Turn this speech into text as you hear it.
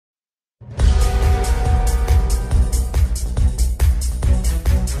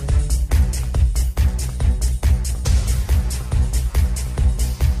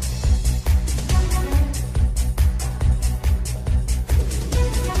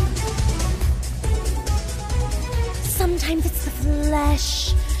Sometimes it's the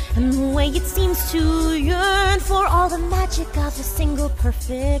flesh and the way it seems to yearn for all the magic of a single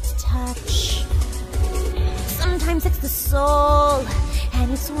perfect touch. Sometimes it's the soul and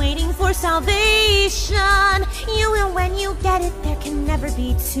it's waiting for salvation. You will when you get it, there can never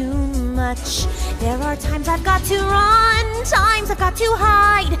be too much. There are times I've got to run, times I've got to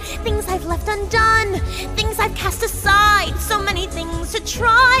hide, things I've left undone, things I've cast aside. So many things to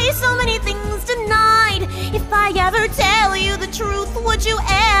try, so many things denied. If I ever tell you the truth, would you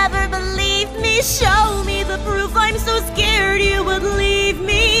ever believe me? Show me the proof, I'm so scared you would leave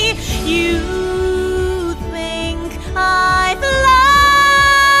me. You think I fly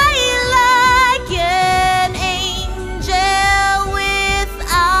like an angel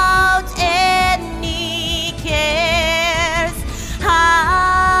without any cares,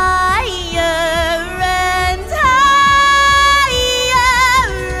 higher and higher,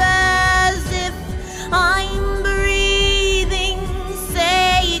 as if I'm breathing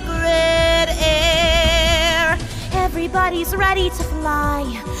sacred air. Everybody's ready to fly,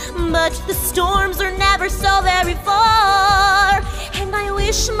 but the storms are never so very far. And I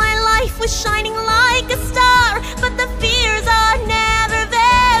wish my life was shining like a star.